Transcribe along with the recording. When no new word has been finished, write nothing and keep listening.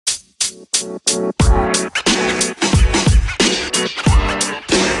Welcome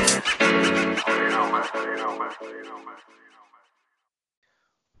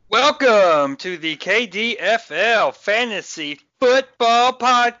to the KDFL Fantasy Football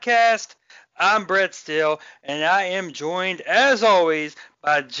Podcast. I'm Brett Steele, and I am joined, as always,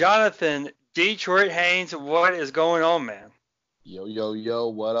 by Jonathan Detroit Haynes. What is going on, man? Yo,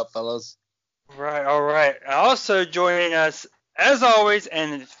 what up, fellas? Right, all right. Also joining us, as always,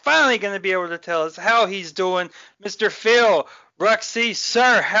 and finally going to be able to tell us how he's doing, Mr. Phil Ruxy.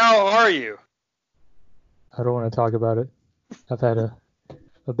 Sir, how are you? I don't want to talk about it. I've had a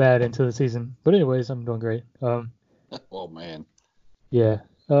bad end to the season. But anyways, I'm doing great. Oh, man. Yeah.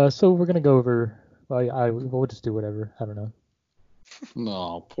 So we're going to go over... we'll just do whatever. I don't know.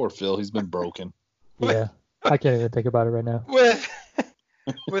 No, poor Phil. He's been broken. Yeah. I can't even think about it right now.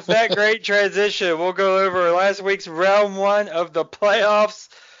 With that great transition, we'll go over last week's round one of the playoffs.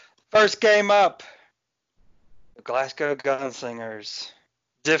 First game up, the Glasgow Gunslingers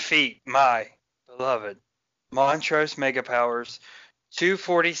defeat my beloved Montrose Mega Powers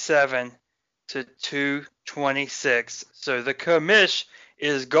 247 to 226. So the commish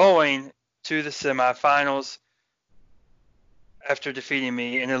is going to the semifinals after defeating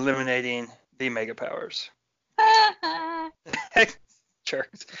me and eliminating the Mega Powers.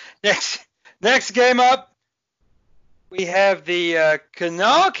 Next game up, we have the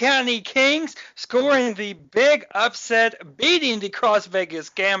Kanawha County Kings scoring the big upset, beating the Cross Vegas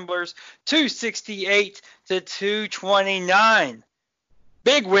Gamblers 268 to 229.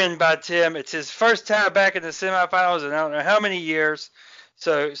 Big win by Tim. It's his first time back in the semifinals in I don't know how many years.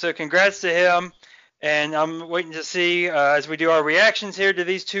 So congrats to him. And I'm waiting to see as we do our reactions here to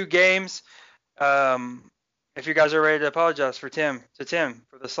these two games. If you guys are ready to apologize for Tim for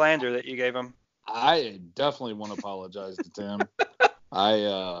the slander that you gave him. I definitely want to apologize to Tim.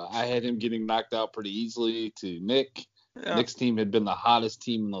 I had him getting knocked out pretty easily to Nick. Yeah. Nick's team had been the hottest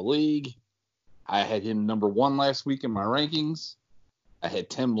team in the league. I had him number one last week in my rankings. I had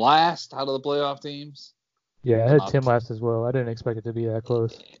Tim last out of the playoff teams. Yeah, I had Tim last as well. I didn't expect it to be that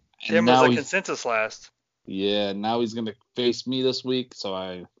close. Tim was a consensus last. Yeah, now he's going to face me this week, so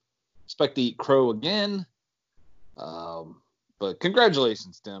I expect to eat crow again. But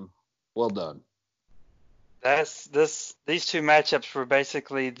congratulations, Tim. Well done. These two matchups were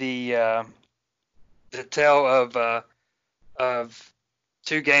basically the tale of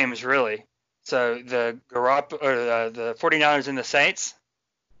two games, really. So the 49ers and the Saints,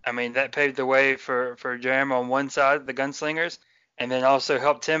 I mean, that paved the way for Jerem on one side, the Gunslingers, and then also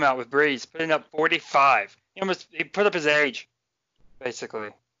helped Tim out with Breeze, putting up 45. He put up his age, basically.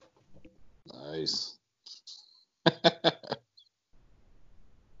 Nice.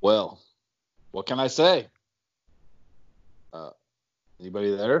 Well, what can I say?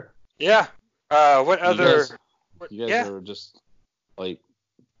 Anybody there? Yeah. You guys are just like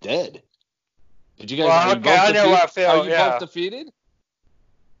dead. Did you guys? Well, okay, I know how I feel. Are you both defeated?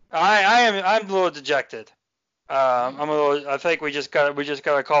 I'm a little dejected. I think we just got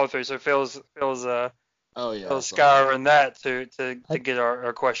a call through. So Phil's scouring that to get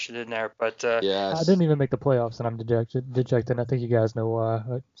our question in there. But yes. I didn't even make the playoffs, and I'm dejected. I think you guys know why.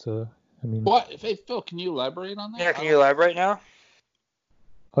 So I mean. What? Hey, Phil, can you elaborate on that? Yeah, can you elaborate now?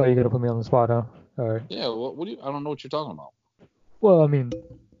 Oh, you're gonna put me on the spot, huh? All right. Yeah. What do you? I don't know what you're talking about. Well, I mean,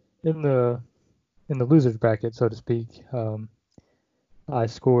 in the losers bracket, so to speak, I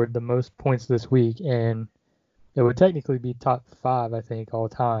scored the most points this week, and it would technically be top 5, I think, all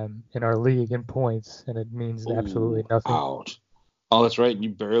time in our league in points, and it means absolutely nothing. Ouch. Oh, that's right.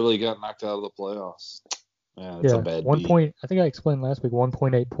 You barely got knocked out of the playoffs. Yeah, that's a bad beat. I think I explained last week,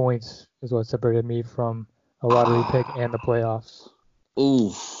 1.8 points is what separated me from a lottery pick and the playoffs.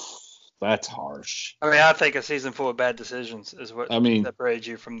 Oof, that's harsh. I mean, I think a season full of bad decisions is what separated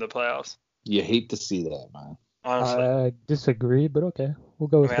you from the playoffs. You hate to see that, man. Honestly. I disagree, but okay. We'll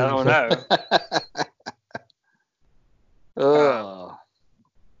go with I don't know.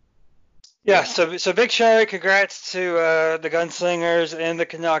 Yeah, so big show. Congrats to the Gunslingers and the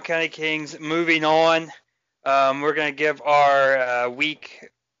Kanawha County Kings. Moving on, we're going to give our week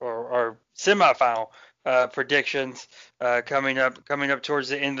or our semifinal predictions coming up towards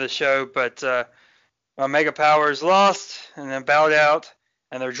the end of the show. But my Mega Powers lost and then bowed out,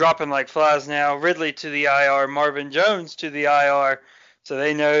 and they're dropping like flies now. Ridley to the IR, Marvin Jones to the IR. So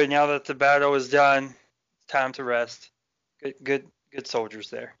they know now that the battle is done, it's time to rest. Good soldiers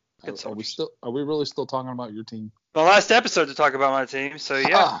there. Are we really still talking about your team? The last episode to talk about my team, so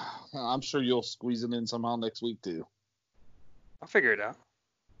yeah. I'm sure you'll squeeze it in somehow next week too. I'll figure it out.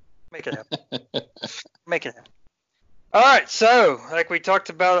 Make it happen. Make it happen. All right, so like we talked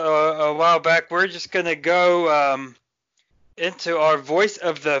about a while back, we're just gonna go into our Voice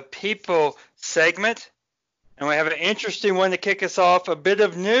of the People segment, and we have an interesting one to kick us off. A bit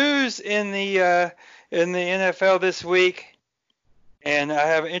of news in the NFL this week, and I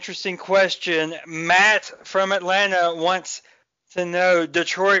have an interesting question. Matt from Atlanta wants to know,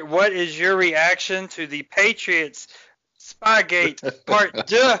 Detroit, what is your reaction to the Patriots Spygate Part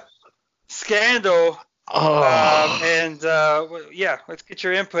 2 scandal? Yeah, let's get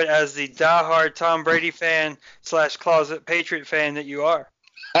your input as the diehard Tom Brady fan / closet Patriot fan that you are.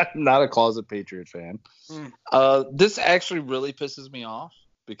 I'm not a closet Patriot fan. This actually really pisses me off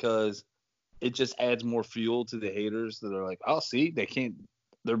because it just adds more fuel to the haters that are like, oh, see,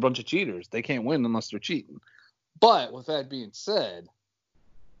 they're a bunch of cheaters. They can't win unless they're cheating. But with that being said,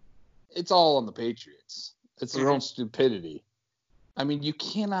 it's all on the Patriots. It's their own stupidity. I mean, you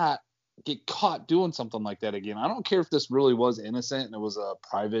cannot get caught doing something like that again. I don't care if this really was innocent and it was a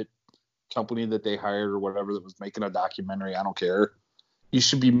private company that they hired or whatever that was making a documentary. I don't care. You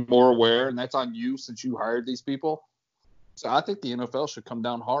should be more aware, and that's on you since you hired these people. So I think the NFL should come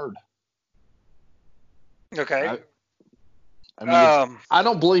down hard. Okay. I mean, I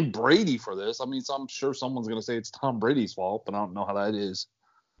don't blame Brady for this. I mean, I'm sure someone's going to say it's Tom Brady's fault, but I don't know how that is.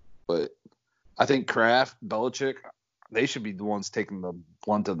 But I think Kraft, Belichick, they should be the ones taking the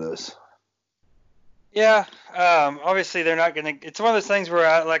blunt of this. Yeah, obviously they're not going to. It's one of those things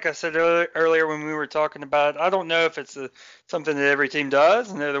where, like I said earlier when we were talking about it, I don't know if it's something that every team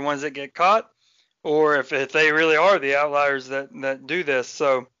does and they're the ones that get caught, or if they really are the outliers that do this.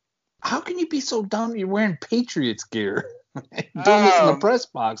 So how can you be so dumb you're wearing Patriots gear? Doing this in the press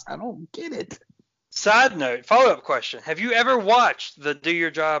box. I don't get it. Side note, follow-up question. Have you ever watched the Do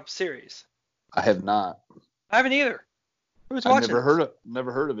Your Job series? I have not. I haven't either. Who's watching? Never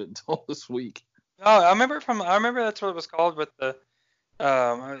heard of it until this week. Oh, I remember that's what it was called with the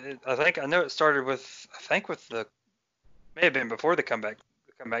I know it started with may have been before the comeback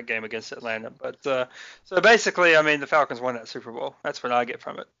game against Atlanta. But so basically, I mean, the Falcons won that Super Bowl. That's what I get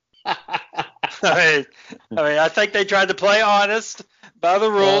from it. I mean, I think they tried to play honest by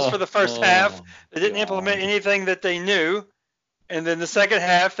the rules for the first half. They didn't implement anything that they knew, and then the second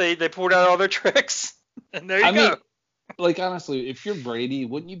half they pulled out all their tricks, and there you go. Mean, like honestly, if you're Brady,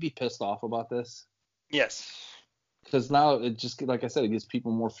 wouldn't you be pissed off about this? Yes. Because now it just, like I said, it gives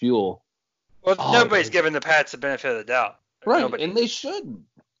people more fuel. Well, nobody's giving the Pats the benefit of the doubt. Right, nobody. And they shouldn't.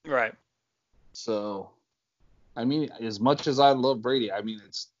 Right. So, I mean, as much as I love Brady, I mean,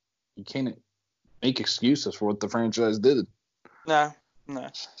 you can't make excuses for what the franchise did. No.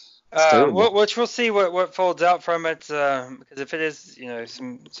 Which we'll see what folds out from it, because if it is,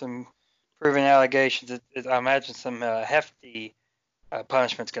 some proven allegations, I imagine some hefty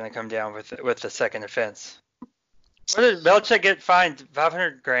punishment's going to come down with the second offense. What did Belichick get fined?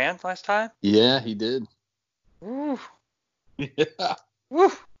 $500,000 last time? Yeah, he did. Woo. Yeah.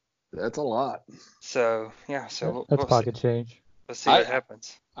 Woo. That's a lot. So yeah, that's pocket change. Let's see what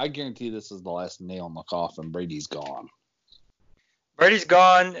happens. I guarantee this is the last nail in the coffin. Brady's gone. Brady's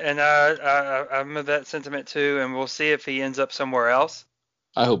gone, and I'm of that sentiment too. And we'll see if he ends up somewhere else.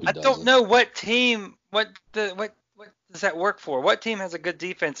 I hope he doesn't. I don't know what team. What does that work for? What team has a good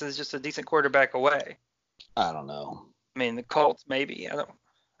defense and is just a decent quarterback away? I don't know. I mean, the Colts maybe. I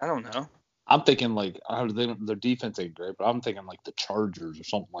don't know. I'm thinking like their defense ain't great, but I'm thinking like the Chargers or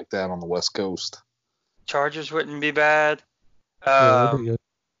something like that on the West Coast. Chargers wouldn't be bad. Yeah, be good.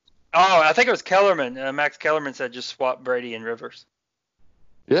 Oh, I think it was Kellerman. Max Kellerman said just swap Brady and Rivers.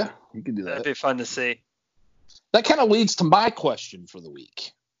 Yeah, you could do that. That'd be fun to see. That kind of leads to my question for the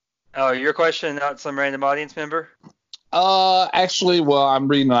week. Oh, your question, not some random audience member? Actually, well, I'm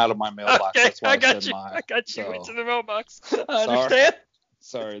reading out of my mailbox. Okay, That's why I got you. mine. I got you into the mailbox. I understand.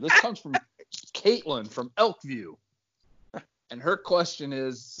 Sorry. This comes from Caitlin from Elkview. And her question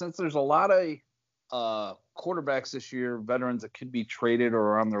is, since there's a lot of quarterbacks this year, veterans that could be traded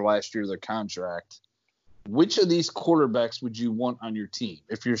or are on their last year of their contract, which of these quarterbacks would you want on your team?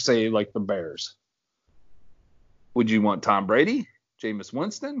 If you're, say, like the Bears. Would you want Tom Brady, Jameis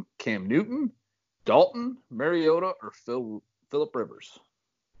Winston, Cam Newton, Dalton, Mariota, or Phillip Rivers?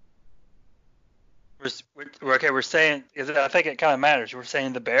 We're saying, I think it kind of matters. We're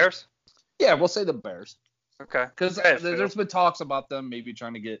saying the Bears? Yeah, we'll say the Bears. Okay. Because there's been talks about them maybe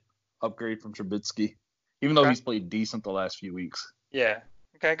trying to get upgrade from Trubisky, even though he's played decent the last few weeks. Yeah.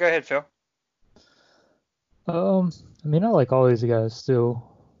 Okay, go ahead, Phil. I mean, I like all these guys still.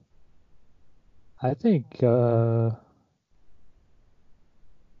 I think, I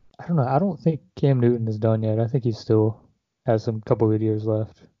don't know. I don't think Cam Newton is done yet. I think he still has some couple good years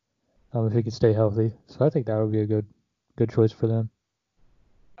left if he could stay healthy. So I think that would be a good good choice for them.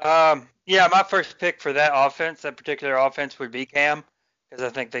 Yeah, my first pick for that particular offense, would be Cam, because I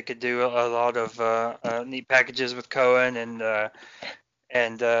think they could do a lot of neat packages with Cohen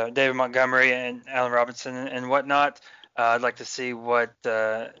and David Montgomery and Allen Robinson and whatnot. I'd like to see what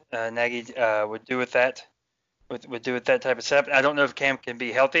Nagy would do with that. Would do with that type of setup. I don't know if Cam can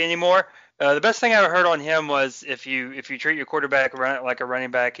be healthy anymore. The best thing I ever heard on him was if you treat your quarterback like a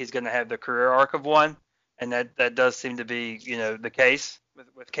running back, he's going to have the career arc of one, and that does seem to be the case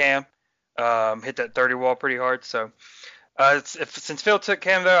with Cam. Hit that 30 wall pretty hard. So since Phil took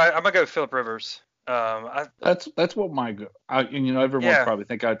Cam though, I'm gonna go with Philip Rivers. That's what my everyone Yeah. probably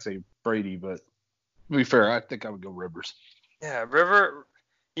think I'd say Brady, but to be fair, I think I would go Rivers. Yeah,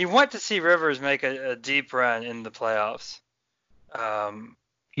 you want to see Rivers make a deep run in the playoffs. Can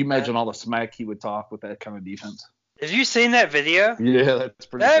you imagine all the smack he would talk with that kind of defense? Have you seen that video? Yeah, that's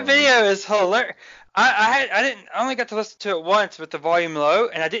pretty. That funny. video is hilarious. I only got to listen to it once with the volume low,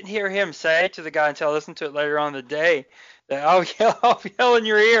 and I didn't hear him say to the guy until I listened to it later on in the day that I'll yell in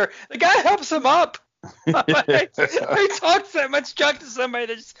your ear. The guy helps him up. He talks that much junk to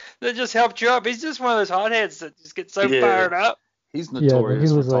somebody that just helped you up. He's just one of those hotheads that just gets so fired up. He's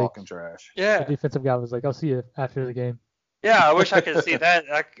notorious for talking trash. Yeah. The defensive guy was like, "I'll see you after the game." Yeah, I wish I could see that.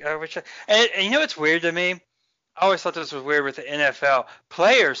 I wish. And you know what's weird to me? I always thought this was weird with the NFL.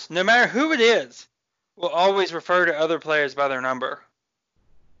 Players, no matter who it is, will always refer to other players by their number.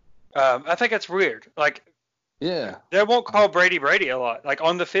 I think that's weird. Like, yeah, they won't call Brady a lot. Like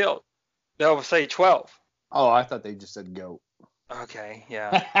on the field, they'll say 12. Oh, I thought they just said GOAT. Okay,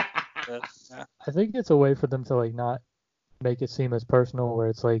 yeah. I think it's a way for them to like not make it seem as personal, where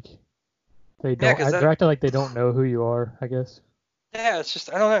it's like they don't. They're acting like they don't know who you are, I guess. Yeah, it's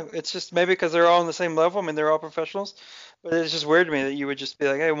just, I don't know. It's just maybe because they're all on the same level. I mean, they're all professionals. But it's just weird to me that you would just be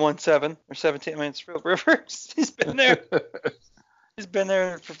like, hey, 1-7 or 17. I mean, it's Philip Rivers. He's been there. He's been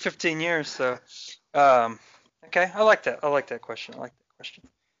there for 15 years. So, okay. I like that. I like that question.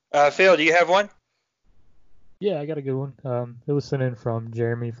 Phil, do you have one? Yeah, I got a good one. It was sent in from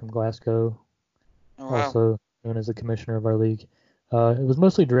Jeremy from Glasgow, also known as the commissioner of our league. It was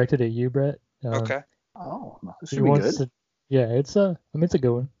mostly directed at you, Brett. Okay. Oh, this should be good. Yeah, it's a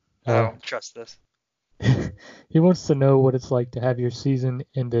good one. I don't trust this. He wants to know what it's like to have your season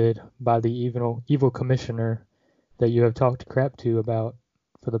ended by the evil commissioner that you have talked crap to about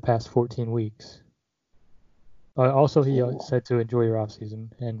for the past 14 weeks. Also, he said to enjoy your off season,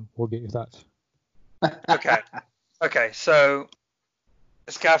 and we'll get your thoughts. Okay. So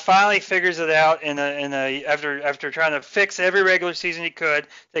this guy finally figures it out after trying to fix every regular season he could,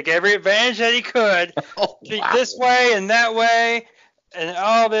 take every advantage that he could, this way and that way, and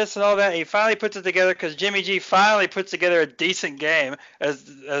all this and all that. And he finally puts it together because Jimmy G finally puts together a decent game as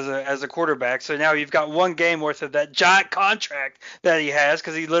a quarterback. So now you've got one game worth of that giant contract that he has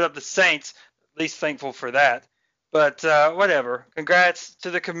because he lit up the Saints. At least thankful for that. But whatever. Congrats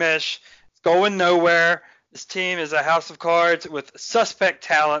to the commish. It's going nowhere. This team is a house of cards with suspect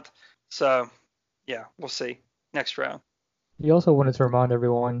talent. So, yeah, we'll see. Next round. He also wanted to remind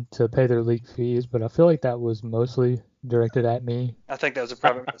everyone to pay their league fees, but I feel like that was mostly directed at me. I think that was a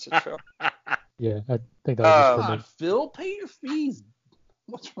private message, Phil. Yeah, I think that was just for me. Phil, pay your fees.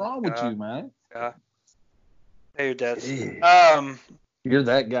 What's wrong with you, man? Yeah. Pay your debts. You're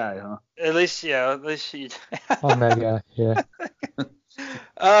that guy, huh? At least you. I'm that guy, yeah.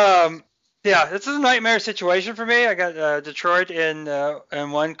 Yeah, this is a nightmare situation for me. I got Detroit in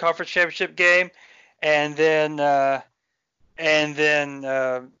one conference championship game, and then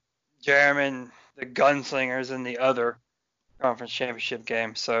Jeremy, the Gunslingers, in the other conference championship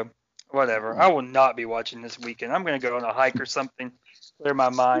game. So whatever. I will not be watching this weekend. I'm going to go on a hike or something. Clear my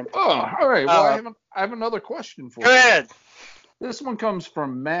mind. Oh, all right. Well, I have another question for you. Go ahead. This one comes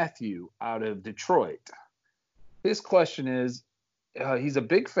from Matthew out of Detroit. His question is, he's a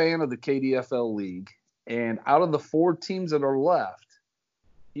big fan of the KDFL league, and out of the 4 teams that are left,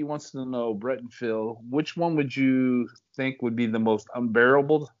 he wants to know, Brett and Phil, which one would you think would be the most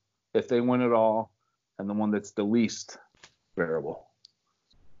unbearable if they win it all, and the one that's the least bearable?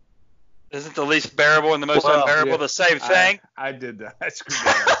 Isn't the least bearable and the most unbearable the same thing? I did that. I screwed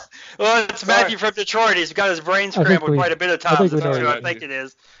that up. Well, it's Matthew from Detroit. He's got his brain scrambled quite a bit of times. That's who I think it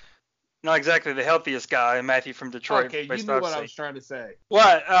is. Not exactly the healthiest guy, Matthew from Detroit. Okay, you knew what I was trying to say.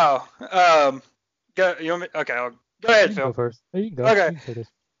 What? Oh, go. You want me? Okay, go ahead, Phil. Go first. You can go. Okay.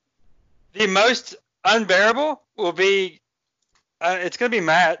 The most unbearable will be. It's gonna be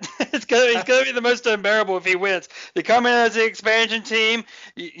Matt. He's gonna be the most unbearable if he wins. You come in as the expansion team,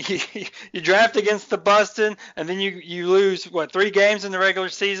 you draft against the Bustin, and then you lose 3 games in the regular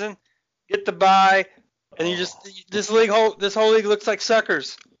season, get the bye, And this whole league looks like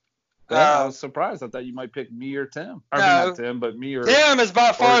suckers. I was surprised. I thought you might pick me or Tim. I mean, not Tim, but me or Tim is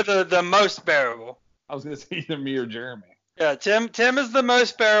by far the most bearable. I was gonna say either me or Jeremy. Yeah, Tim is the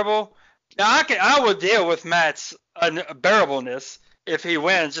most bearable. Now I will deal with Matt's unbearableness if he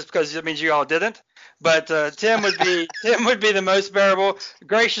wins, just because it means you all didn't. But Tim would be the most bearable.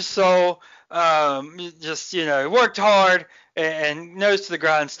 Gracious soul, just worked hard and nose to the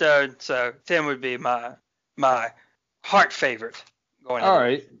grindstone. So Tim would be my heart favorite. All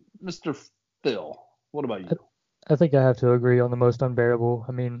right, Mr. Phil, what about you? I think I have to agree on the most unbearable.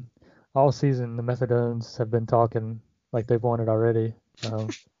 I mean, all season the Methadones have been talking like they've won it already.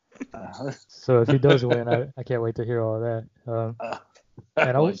 So if he does win, I can't wait to hear all of that.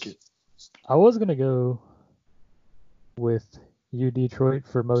 And I was gonna go with you, Detroit,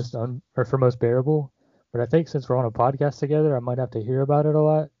 for most bearable, but I think since we're on a podcast together, I might have to hear about it a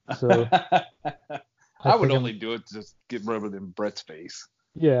lot. So I would only do it to just get rid of them Brett's face.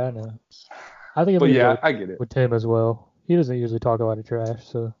 Yeah, I know. I think I get it with Tim as well. He doesn't usually talk a lot of trash,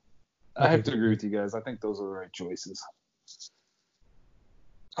 so I have to agree with you guys. I think those are the right choices.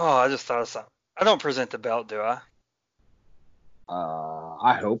 Oh, I just thought of something. I don't present the belt, do I?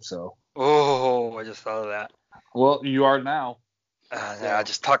 I hope so. Oh, I just thought of that. Well, you are now. Yeah, I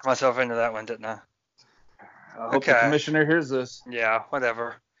just talked myself into that one, didn't I? I hope the commissioner hears this. Yeah,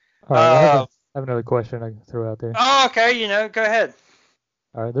 whatever. All right, I have another question I can throw out there. Oh, okay. Go ahead.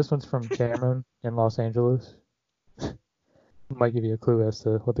 All right, this one's from Cameron in Los Angeles. Might give you a clue as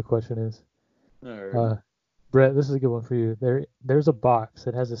to what the question is. All right. Brett, this is a good one for you. There's a box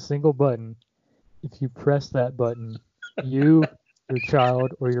that has a single button. If you press that button, you, your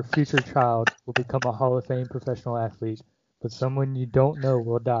child, or your future child will become a Hall of Fame professional athlete, but someone you don't know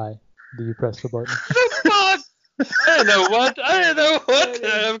will die. Do you press the button? I didn't know what.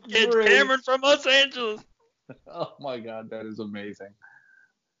 Cameron from Los Angeles. Oh my God, that is amazing.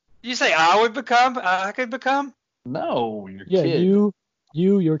 You say I could become? No, your kid.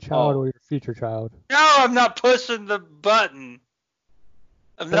 You, your child, or your future child. No, I'm not pushing the button.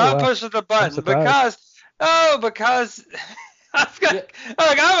 Pushing the button because I'm a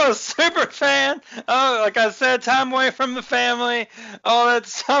super fan. Oh, like I said, time away from the family, all that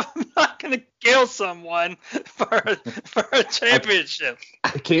stuff. I'm not gonna kill someone for a championship.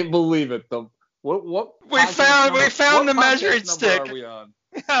 I can't believe it. What we found the measuring stick. Are we on?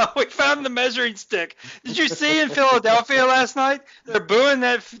 Yeah, we found the measuring stick. Did you see in Philadelphia last night? They're booing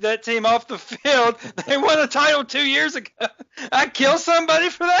that team off the field. They won a title 2 years ago. I'd kill somebody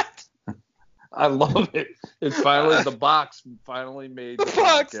for that. I love it. It's finally the box finally made the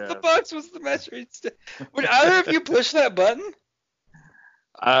box. The box was the measuring stick. Would either of you push that button?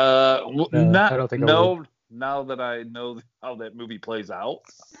 I don't think I would. Now that I know how that movie plays out.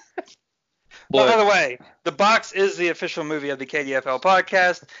 By the way, The Box is the official movie of the KDFL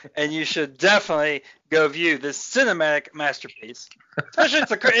podcast, and you should definitely go view this cinematic masterpiece. Especially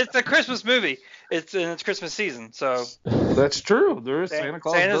it's a Christmas movie. It's Christmas season, so. That's true. There is Santa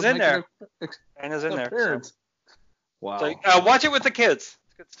Claus. Santa's in there. Santa's in there. So. Wow. So, watch it with the kids.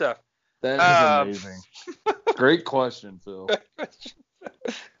 It's good stuff. That is amazing. Great question, Phil.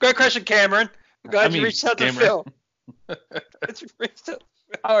 Great question, Cameron. I'm glad you reached out to Phil.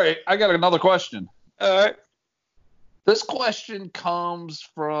 All right, I got another question. All right. This question comes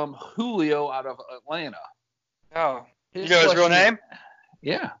from Julio out of Atlanta. Oh. You know his real name?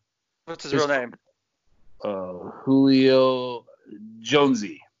 Yeah. What's his real name? Julio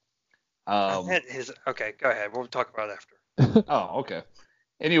Jonesy. Okay, go ahead. We'll talk about it after. Oh, okay.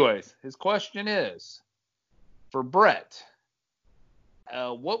 Anyways, his question is, for Brett,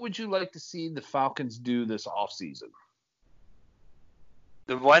 what would you like to see the Falcons do this offseason?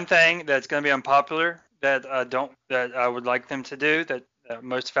 The one thing that's going to be unpopular that I would like them to do that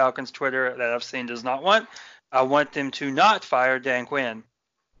most Falcons Twitter that I've seen does not want. I want them to not fire Dan Quinn.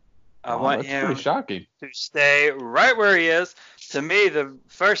 I want him to stay right where he is. To me, the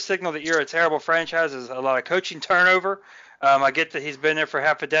first signal that you're a terrible franchise is a lot of coaching turnover. I get that he's been there for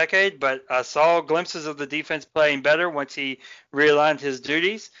half a decade, but I saw glimpses of the defense playing better once he realigned his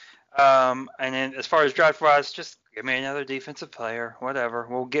duties. And then as far as draft-wise, just give me another defensive player, whatever.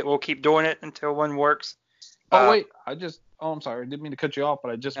 We'll keep doing it until one works. Wait, I'm sorry, I didn't mean to cut you off,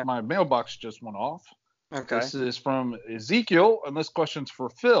 but my mailbox just went off. Okay. This is from Ezekiel, and this question's for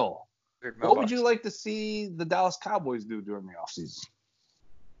Phil. What would you like to see the Dallas Cowboys do during the offseason?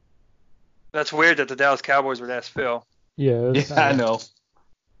 That's weird that the Dallas Cowboys would ask Phil. Yeah, I know.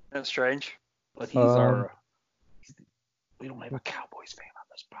 That's strange. But we don't have a Cowboys fan on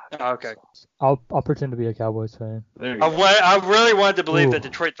this surprised. Okay. I'll pretend to be a Cowboys fan. There you go. I really wanted to believe Ooh. that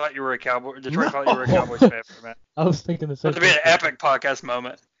Detroit thought you were a Cowboys fan for a minute. I was thinking the same It's going to be thing. an epic podcast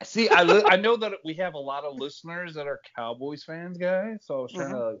moment. See, I know that we have a lot of listeners that are Cowboys fans, guys. So I was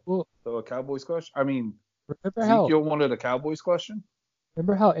trying to throw a Cowboys question. I mean, Ezekiel wanted a Cowboys question.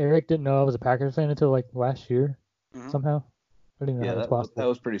 Remember how Eric didn't know I was a Packers fan until like last year? Somehow. I didn't know how that's possible. That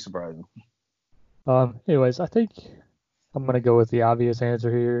was pretty surprising. Anyways, I think I'm gonna go with the obvious answer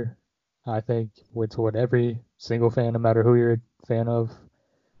here. I think it's what every single fan, no matter who you're a fan of,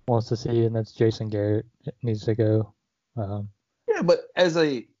 wants to see, and that's Jason Garrett. It needs to go. Yeah, but as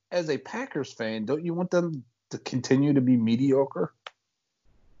a Packers fan, don't you want them to continue to be mediocre?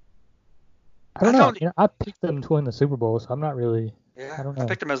 I don't know. I picked them to win the Super Bowl, so I'm not really. Yeah, I don't know. I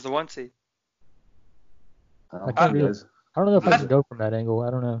picked them as the 1 seed. I don't know if I can go from that angle.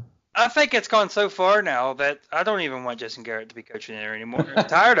 I don't know. I think it's gone so far now that I don't even want Jason Garrett to be coaching there anymore. I'm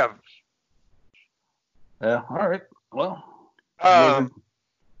tired of him. Yeah, all right. Well.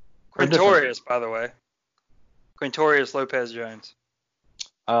 Quintorius, by the way. Quintorius Lopez-Jones.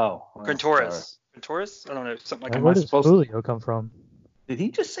 Oh. Quintorius. Quintorius? I don't know. Something like that. Where does Julio come from? Did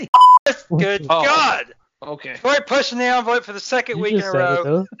he just say? Good God. Okay. Troy pushing the envelope for the second week in a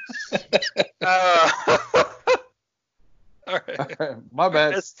row. All right. My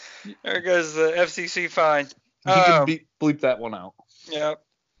bad. There goes the FCC fine. You can bleep that one out. Yeah.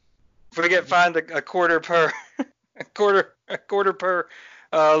 If we get fined a quarter per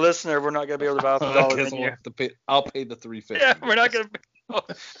listener, we're not going to be able to buy $1 I'll pay the $3.50. Yeah, we're not going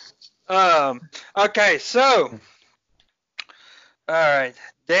to. Okay, so. All right.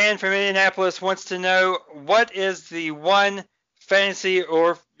 Dan from Indianapolis wants to know, what is the one fantasy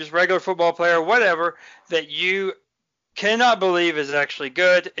or just regular football player, whatever, that you cannot believe is actually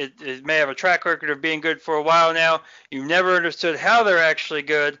good? It may have a track record of being good for a while now. You've never understood how they're actually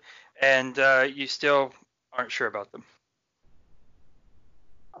good, and you still aren't sure about them.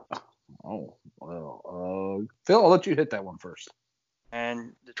 Oh, well. Phil, I'll let you hit that one first.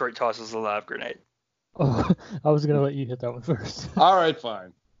 And Detroit tosses a live grenade. Oh, I was going to let you hit that one first. All right,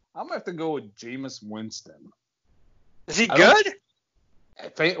 fine. I'm going to have to go with Jameis Winston. Is he good?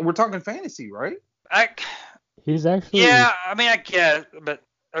 We're talking fantasy, right? He's actually... Yeah, I mean, I get it, but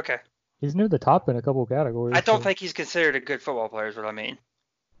okay. He's near the top in a couple of categories. I don't think he's considered a good football player is what I mean.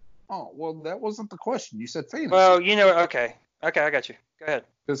 Oh, well, that wasn't the question. You said fantasy. Well, okay. Okay, I got you. Go ahead.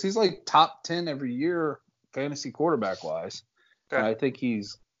 Because he's like top 10 every year fantasy quarterback-wise. Okay. And I think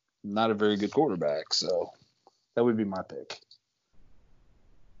he's not a very good quarterback, so that would be my pick.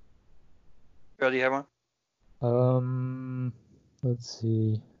 Bill, do you have one? Let's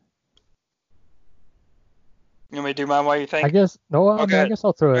see. You want me to do mine while you think? I guess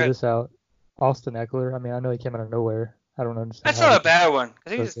I'll throw this out. Austin Eckler. I mean, I know he came out of nowhere. I don't understand. That's not a bad one.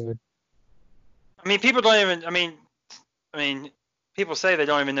 So I mean, people don't even. I mean, people say they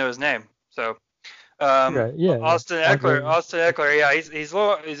don't even know his name. So, right, yeah. Austin Eckler. Yeah, he's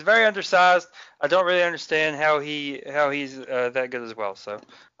very undersized. I don't really understand how he's that good as well. So,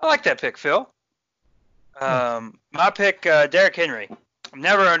 I like that pick, Phil. My pick, Derrick Henry. I've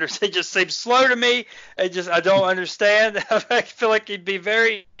never understood. It just seems slow to me. I don't understand. I feel like he'd be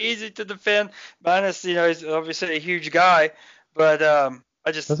very easy to defend. Minus, he's obviously a huge guy, but I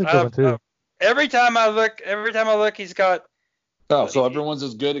just every time I look, he's got. Oh, so everyone's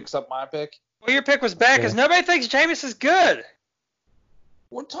as good except my pick. Well, your pick was bad because nobody thinks Jameis is good.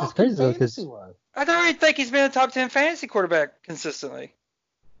 We're talking fantasy-wise. I don't even think he's been a top 10 fantasy quarterback consistently.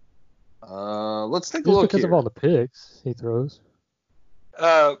 Let's take a look because of all the picks he throws.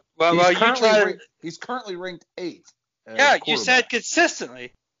 He's currently ranked 8th. Yeah, you said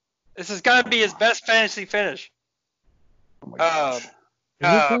consistently. This is gonna be his best fantasy finish. Oh my gosh.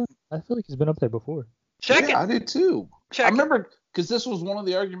 I feel like he's been up there before. Check it. I did too. I remember because this was one of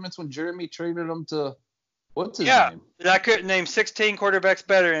the arguments when Jeremy traded him to what's his name? Yeah, I couldn't name 16 quarterbacks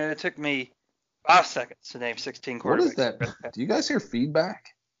better, and it took me 5 seconds to name 16 quarterbacks. What is that? Do you guys hear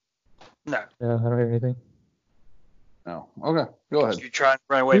feedback? No. Yeah, I don't hear anything. No. Okay, go ahead. You try and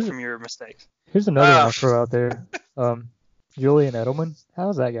run away from your mistakes. Here's another one I'll throw out there. Julian Edelman.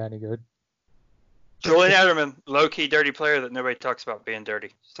 How's that guy any good? Julian Edelman, low-key dirty player that nobody talks about being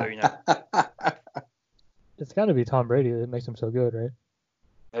dirty, so you know. It's got to be Tom Brady that makes him so good, right?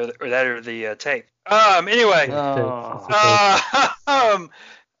 Or that or the tape. Anyway. Oh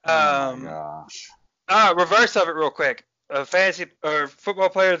my gosh. Reverse of it real quick. A fantasy or football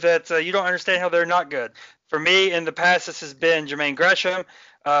player that you don't understand how they're not good. For me, in the past, this has been Jermaine Gresham,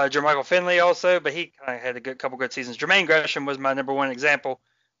 Jermichael Finley also, but he kind of had a couple good seasons. Jermaine Gresham was my number one example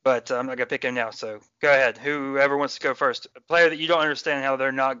but I'm not gonna pick him now. So go ahead. Whoever wants to go first. A player that you don't understand how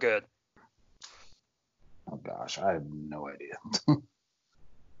they're not good. Oh gosh, I have no idea.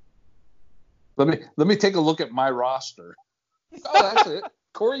 Let me take a look at my roster. Oh, that's it.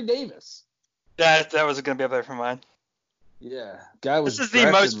 Corey Davis. That was gonna be up there for mine. Yeah, guy was. This is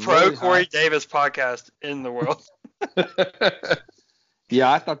the most pro really Corey Davis podcast in the world.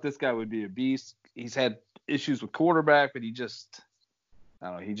 Yeah, I thought this guy would be a beast. He's had issues with quarterback, but he just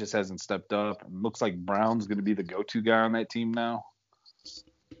hasn't stepped up. And looks like Brown's going to be the go-to guy on that team now.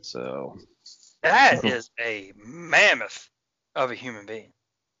 So that is a mammoth of a human being.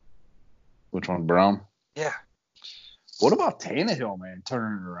 Which one, Brown? Yeah. What about Tannehill, man,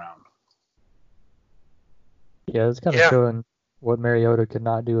 turning it around? Yeah, it's kind of showing what Mariota could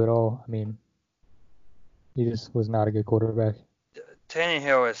not do at all. I mean, he just was not a good quarterback.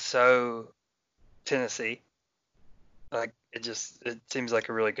 Tannehill is so Tennessee. Like, it seems like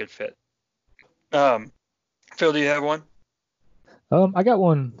a really good fit. Phil, do you have one? I got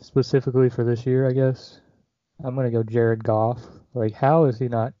one specifically for this year, I guess. I'm going to go Jared Goff. Like, how is he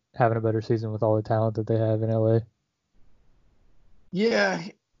not having a better season with all the talent that they have in LA? Yeah,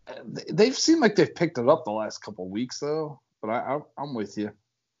 they've seemed like they've picked it up the last couple of weeks, though. But I'm with you.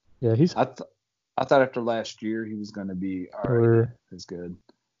 Yeah, I thought after last year he was going to be all right. It's good.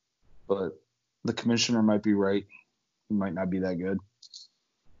 But the commissioner might be right. He might not be that good.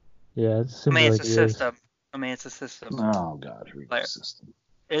 Yeah, it's a system. It's a system. Oh, God. Here we go. System.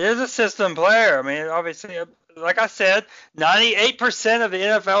 It is a system player. I mean, obviously, like I said, 98% of the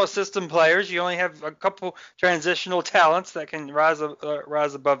NFL is system players. You only have a couple transitional talents that can rise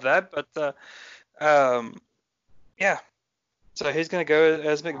above that. But, yeah. So he's going to go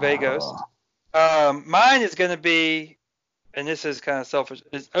as McVay goes. Mine is going to be, and this is kind of selfish,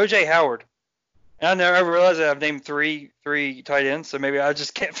 is O.J. Howard. And I realize that I've named three tight ends, so maybe I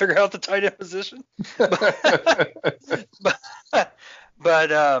just can't figure out the tight end position.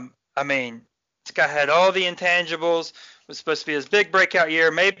 But I mean, this guy had all the intangibles. It was supposed to be his big breakout year.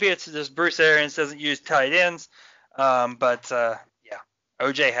 Maybe it's just Bruce Arians doesn't use tight ends. But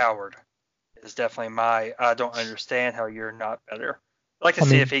O.J. Howard is definitely I don't understand how you're not better. I'd like to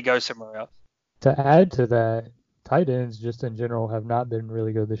see if he goes somewhere else. To add to that, tight ends just in general have not been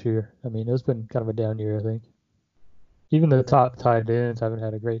really good this year. I mean, it's been kind of a down year, I think. Even the top tight ends haven't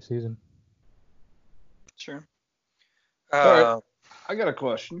had a great season. Sure. All right. I got a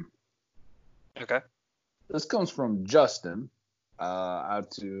question. Okay. This comes from Justin out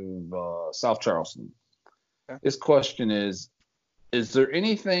to South Charleston. Okay. His question is there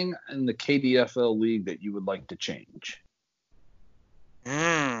anything in the KDFL league that you would like to change?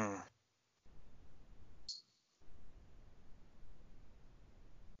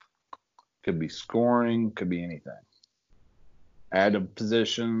 Could be scoring, could be anything. Add a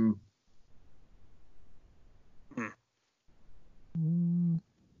position.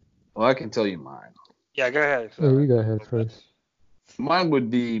 Well, I can tell you mine. Yeah, go ahead. Yeah, you go ahead first. Mine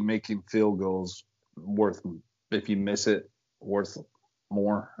would be making field goals worth, if you miss it, worth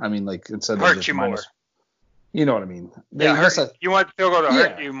more. I mean, like, instead of hurt you minus, more. You know what I mean? You want the field goal to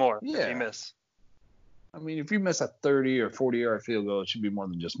hurt you more if you miss. I mean, if you miss a 30 or 40-yard field goal, it should be more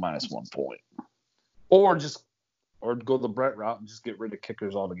than just minus 1 point. Or go the Brett route and just get rid of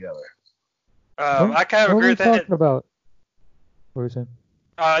kickers altogether. I kind of agree with that. What are you talking about? What are you saying?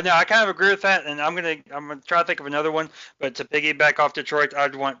 No, I kind of agree with that, and I'm gonna try to think of another one. But to piggyback off Detroit,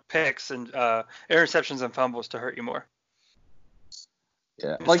 I'd want picks and interceptions and fumbles to hurt you more.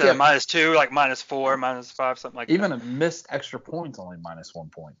 Yeah, instead of -2, like -4, -5, something like even that. Even a missed extra point's only minus 1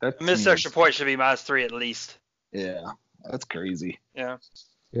 point. A missed extra point should be -3 at least. Yeah, that's crazy. Yeah.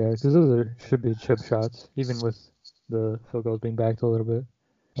 Yeah, because those should be chip shots, even with the field goals being backed a little bit.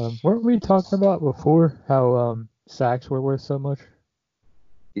 Weren't we talking about before how sacks were worth so much?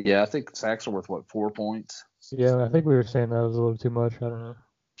 Yeah, I think sacks are worth, 4 points? Yeah, I think we were saying that was a little too much. I don't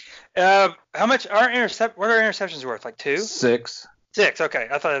know. How much what are interceptions worth? Like 2? 6. 6, okay.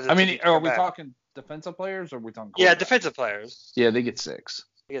 I thought it was are we talking defensive players or are we talking Yeah, defensive players. Yeah, they get 6.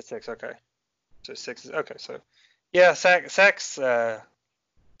 They get 6, okay. So 6 is okay. So yeah, sacks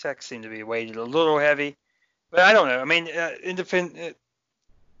seem to be weighted a little heavy, but I don't know. I mean,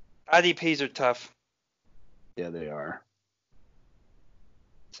 IDPs are tough. Yeah, they are.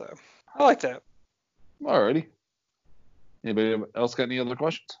 So I like that. Alrighty. Anybody else got any other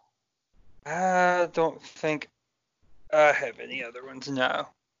questions? I don't think I have any other ones. No.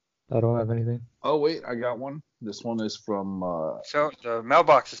 I don't have anything. Oh wait, I got one. This one is from. So the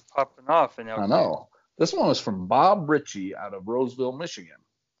mailbox is popping off in LA. I know. This one is from Bob Ritchie out of Roseville, Michigan.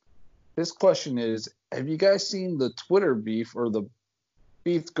 His question is: have you guys seen the Twitter beef or the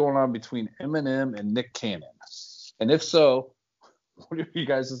beef going on between Eminem and Nick Cannon? And if so, what are you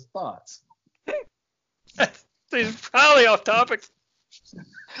guys' thoughts? He's probably off topic.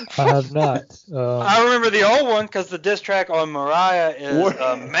 I have not. I remember the old one because the diss track on Mariah is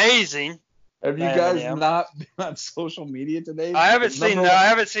amazing. Have you guys not been on social media today? I haven't seen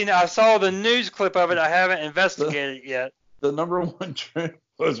it. I saw the news clip of it. I haven't investigated it yet. The number one trend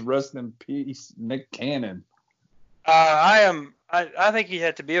was "Rest in Peace, Nick Cannon." I think you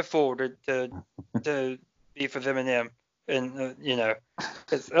had to be a fool to beef with Eminem, and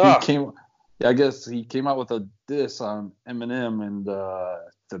I guess he came out with a diss on Eminem, and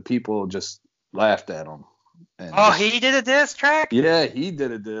the people just laughed at him. He did a diss track? Yeah, he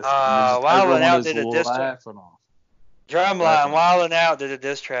did a diss. Wildin' Out did a diss track. Drumline, Wildin' Out did a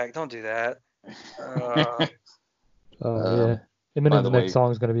diss track. Don't do that. Yeah. Eminem's next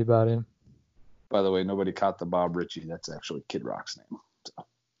song is going to be about him. By the way, nobody caught the Bob Ritchie. That's actually Kid Rock's name. So.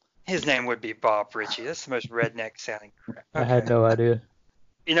 His name would be Bob Ritchie. That's the most redneck sounding crap. Okay. I had no idea.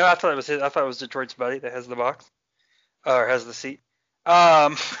 I thought it was his. I thought it was Detroit's buddy that has the box or has the seat.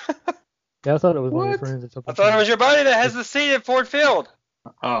 Yeah, I thought it was one of your friends or something. I thought it was your buddy that has the seat at Ford Field.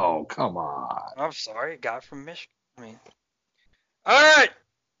 Oh, come on. I'm sorry, guy from Michigan. All right,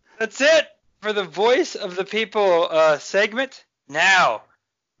 that's it for the Voice of the People segment. Now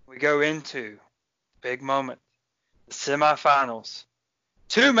we go into the big moment, the semifinals.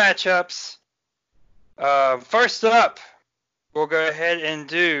 2 matchups. First up, we'll go ahead and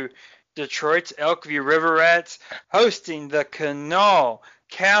do Detroit's Elkview River Rats hosting the Kanawha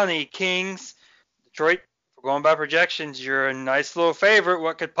County Kings. Detroit, if we're going by projections, you're a nice little favorite.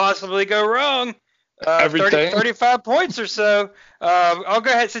 What could possibly go wrong? 35 points or so. I'll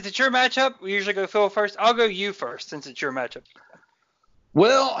go ahead. Since it's your matchup, we usually go Phil first. I'll go you first since it's your matchup.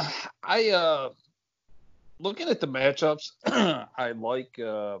 Well, looking at the matchups, I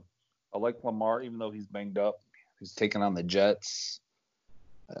like Lamar, even though he's banged up. He's taking on the Jets.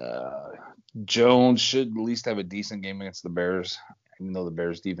 Jones should at least have a decent game against the Bears, even though the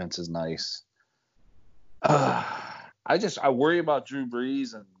Bears defense is nice. I worry about Drew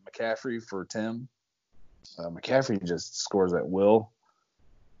Brees and McCaffrey for Tim. McCaffrey just scores at will.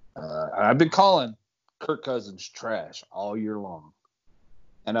 I've been calling Kirk Cousins trash all year long,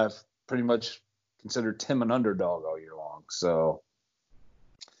 and I've pretty much considered Tim an underdog all year long. So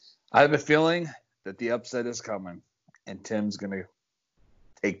I have a feeling that the upset is coming, and Tim's going to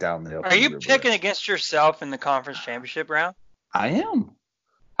take down the upset. Are you picking against yourself in the conference championship round? I am.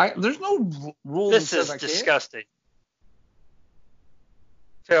 There's no rule. This is disgusting.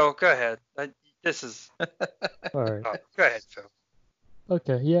 Phil, go ahead. This is. All right. Go ahead, Phil.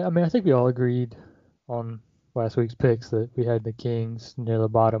 Okay. Yeah. I mean, I think we all agreed on last week's picks that we had the Kings near the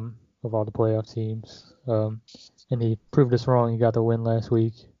bottom of all the playoff teams. And he proved us wrong. He got the win last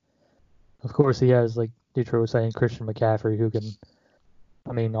week. Of course, he has, like Detroit was saying, Christian McCaffrey, who can,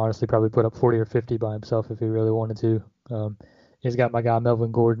 I mean, honestly, probably put up 40 or 50 by himself if he really wanted to. He's got my guy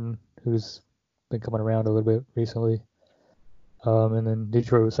Melvin Gordon, who's been coming around a little bit recently. And then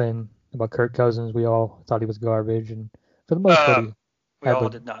Detroit was saying about Kirk Cousins, we all thought he was garbage, and for the most part, we all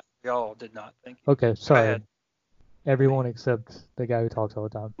did not. We all did not. Thank you. Okay, sorry. Everyone except the guy who talks all the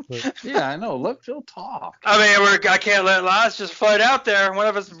time. But, yeah, I know. Let Phil talk. I mean, I can't let lies just float out there. One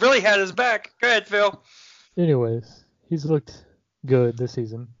of us really had his back. Go ahead, Phil. Anyways, he's looked good this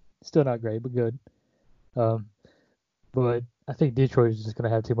season. Still not great, but good. But I think Detroit is just going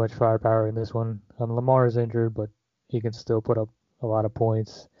to have too much firepower in this one. Lamar is injured, but he can still put up a lot of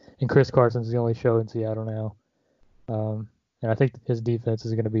points. And Chris Carson's the only show in Seattle now. And I think his defense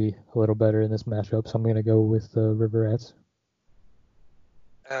is going to be a little better in this matchup, so I'm going to go with the River Rats.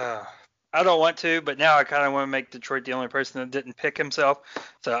 I don't want to, but now I kind of want to make Detroit the only person that didn't pick himself.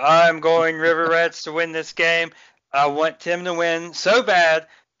 So I'm going River Rats to win this game. I want Tim to win so bad.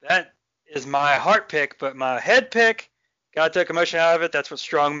 That is my heart pick, but my head pick, God took emotion out of it. That's what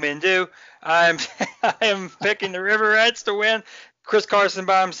strong men do. I am picking the River Rats to win. Chris Carson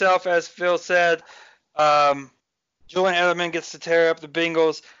by himself, as Phil said. Julian Edelman gets to tear up the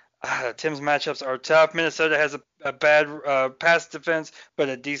Bengals. Tim's matchups are tough. Minnesota has a bad pass defense, but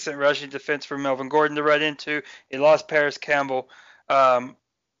a decent rushing defense for Melvin Gordon to run into. He lost Paris Campbell.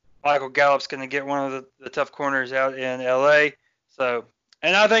 Michael Gallup's going to get one of the tough corners out in L.A. So,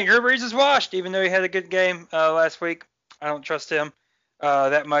 and I think Drew Brees is washed, even though he had a good game last week. I don't trust him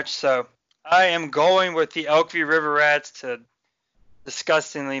that much. So I am going with the Elkview River Rats to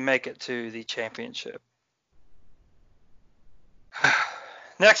disgustingly make it to the championship.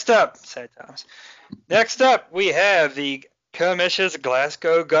 Next up, sad times. Next up, we have the Comish's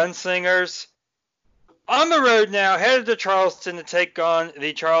Glasgow Gunslingers on the road now, headed to Charleston to take on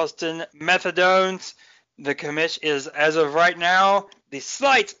the Charleston Methadones. The commish is, as of right now, the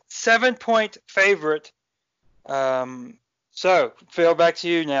slight 7-point favorite. So, Phil, back to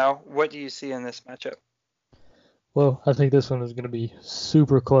you now. What do you see in this matchup? Well, I think this one is going to be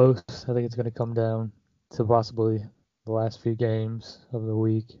super close. I think it's going to come down to possibly the last few games of the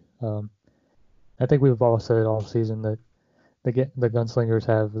week. I think we've all said all season that the Gunslingers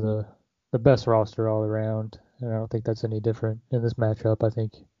have the best roster all around, and I don't think that's any different in this matchup. I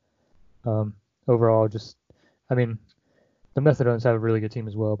think overall, the Methadones have a really good team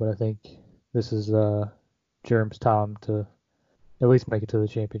as well, but I think this is Germ's time to at least make it to the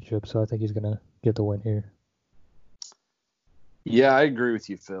championship, so I think he's going to get the win here. Yeah, I agree with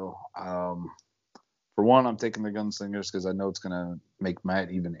you, Phil. For one, I'm taking the Gunslingers because I know it's going to make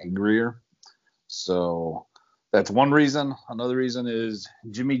Matt even angrier. So that's one reason. Another reason is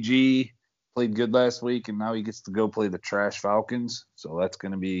Jimmy G played good last week, and now he gets to go play the trash Falcons. So that's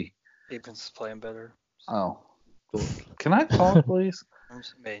going to be... Defense is playing better. Oh. Can I talk, please? I'm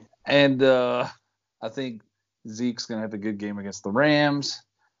just mean. And I think Zeke's going to have a good game against the Rams.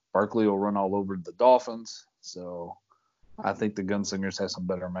 Barkley will run all over the Dolphins. So I think the Gunslingers have some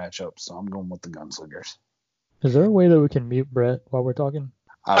better matchups. So I'm going with the Gunslingers. Is there a way that we can mute Brett while we're talking?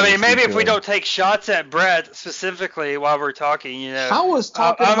 I mean, maybe if we don't take shots at Brett specifically while we're talking, you know. I was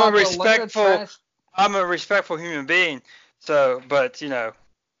talking about I'm a respectful human being. So, but, you know.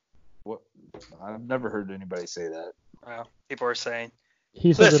 What? I've never heard anybody say that. Well, people are saying.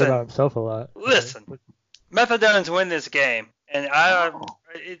 He says it about himself a lot. Listen, Methadones win this game. And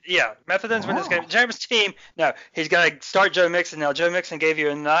Methadones win this game. James' team, no, he's got to start Joe Mixon now. Joe Mixon gave you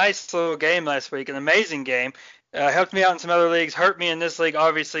a nice little game last week, an amazing game. Helped me out in some other leagues, hurt me in this league,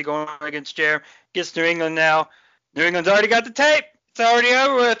 obviously, going against Jerem. Gets New England now. New England's already got the tape. It's already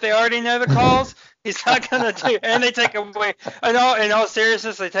over with. They already know the calls. He's not going to do – and they take away – in all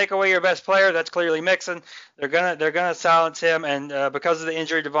seriousness, they take away your best player. That's clearly Mixon. They're gonna silence him. And because of the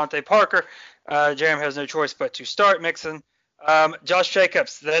injury to Devontae Parker, Jerem has no choice but to start Mixon. Josh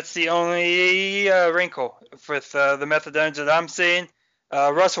Jacobs, that's the only wrinkle with the Methadones that I'm seeing.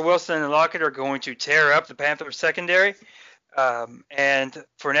 Russell Wilson and Lockett are going to tear up the Panthers secondary. And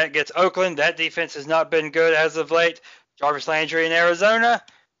Fournette gets Oakland. That defense has not been good as of late. Jarvis Landry in Arizona.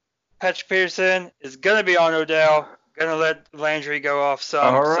 Patrick Peterson is going to be on Odell. Going to let Landry go off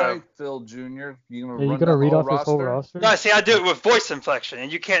some. All right, Phil Jr. You going to read off this whole roster? No, see, I do it with voice inflection,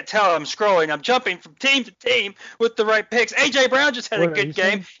 and you can't tell I'm scrolling. I'm jumping from team to team with the right picks. A.J. Brown just had a good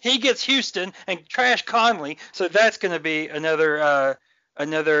game. He gets Houston and trash Conley, so that's going to be another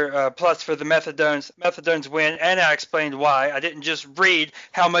plus for the Methadones. Methadones win, and I explained why. I didn't just read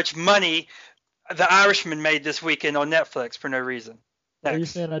how much money the Irishman made this weekend on Netflix for no reason. Next. Are you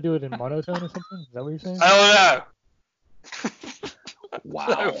saying I do it in monotone or something? Is that what you're saying? I don't know.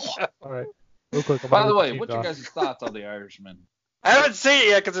 Wow. All right. Real quick. By the way, what's your guys' thoughts on the Irishman? I haven't seen it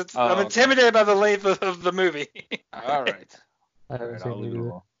yet because I'm intimidated by the length of the movie. All right. I haven't seen it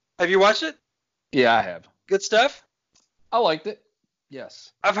either. Have you watched it? Yeah, I have. Good stuff? I liked it.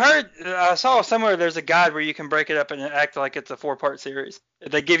 Yes. I've heard, I saw somewhere there's a guide where you can break it up and act like it's a 4-part series.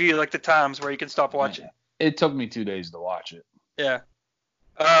 They give you like the times where you can stop watching. It took me 2 days to watch it. Yeah.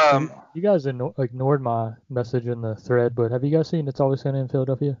 You guys ignored my message in the thread, but have you guys seen It's Always Sunny in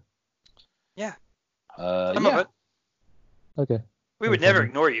Philadelphia? Yeah. Some of it. Okay. We would never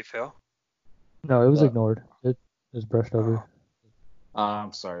ignore you, Phil. No, it was ignored. It was brushed over.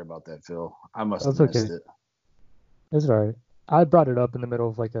 I'm sorry about that, Phil. I must have missed it. It's all right. I brought it up in the middle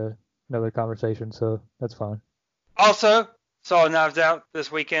of like another conversation, so that's fine. Also, saw Knives Out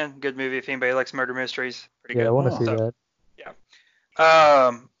this weekend. Good movie if anybody likes murder mysteries. Pretty good. Yeah, I want to see that. Yeah.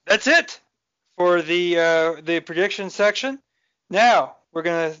 That's it for the prediction section. Now we're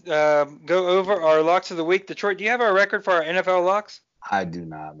gonna go over our locks of the week. Detroit, do you have our record for our NFL locks? I do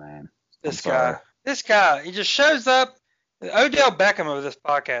not, man. This guy, he just shows up. Odell Beckham of this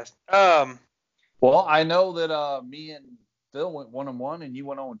podcast. Well, I know that me and Phil went 1-1 and you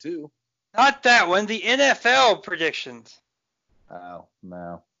went 0-2. Not that one. The NFL predictions. Oh,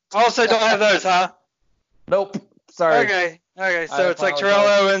 no. Also don't have those, huh? Nope. Sorry. Okay. So it's like Terrell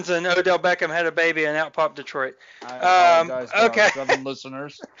Owens and Odell Beckham had a baby and out popped Detroit. I apologize to our 7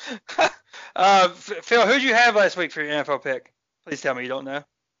 listeners. Phil, who'd you have last week for your NFL pick? Please tell me you don't know.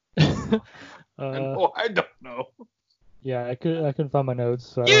 I don't know. Yeah, I couldn't find my notes.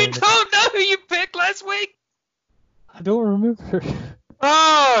 So you don't know who you picked last week? I don't remember.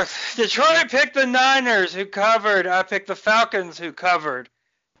 Oh, Detroit picked the Niners, who covered. I picked the Falcons, who covered.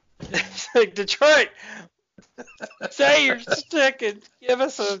 Detroit Say your stick and give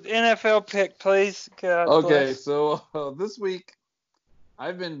us an NFL pick, please. God Okay, bless. so this week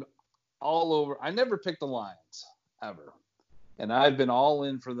I've been all over. I never picked the Lions ever, and I've been all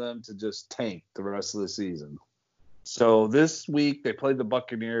in for them to just tank the rest of the season. So this week they played the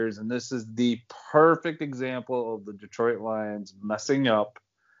Buccaneers, and this is the perfect example of the Detroit Lions messing up.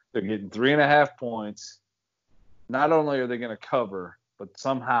 They're getting 3.5 points. Not only are they going to cover, but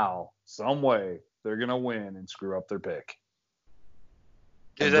somehow, some way, they're going to win and screw up their pick.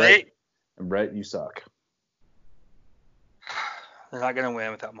 Do they? Brett, you suck. They're not going to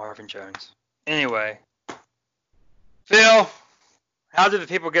win without Marvin Jones. Anyway, Phil, how do the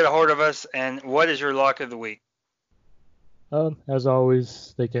people get a hold of us, and what is your lock of the week? As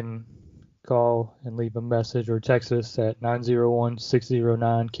always, they can call and leave a message or text us at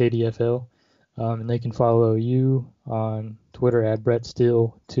 901-609-KDFL. And they can follow you on Twitter at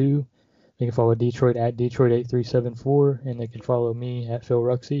BrettSteele2. They can follow Detroit at Detroit8374, and they can follow me at Phil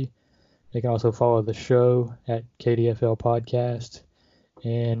Ruxy. They can also follow the show at KDFL Podcast.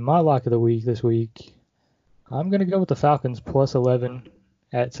 And my lock of the week this week, I'm going to go with the Falcons plus 11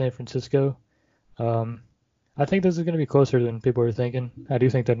 at San Francisco. I think this is going to be closer than people are thinking. I do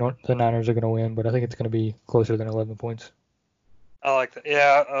think the Niners are going to win, but I think it's going to be closer than 11 points. I like that.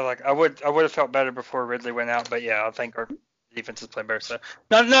 Yeah, I would have felt better before Ridley went out, but yeah, I think our defense is playing better. So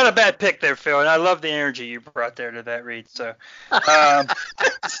not a bad pick there, Phil, and I love the energy you brought there to that read. So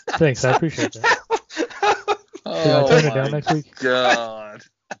thanks, I appreciate that. Can I turn it down next week? God.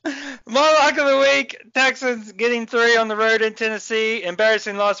 My lock of the week, Texans getting 3 on the road in Tennessee.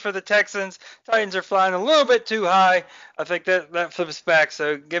 Embarrassing loss for the Texans. Titans are flying a little bit too high. I think that flips back.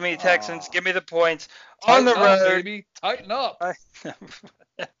 So give me Texans. Give me the points on the road. Baby. Tighten up.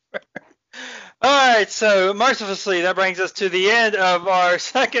 All right, so mercifully, that brings us to the end of our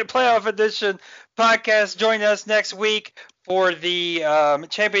second playoff edition podcast. Join us next week for the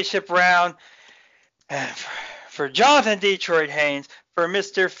championship round. For Jonathan Detroit Haynes, for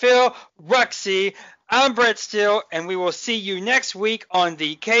Mr. Phil Ruxy, I'm Brett Steele, and we will see you next week on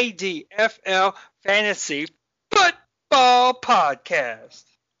the KDFL Fantasy Football Podcast.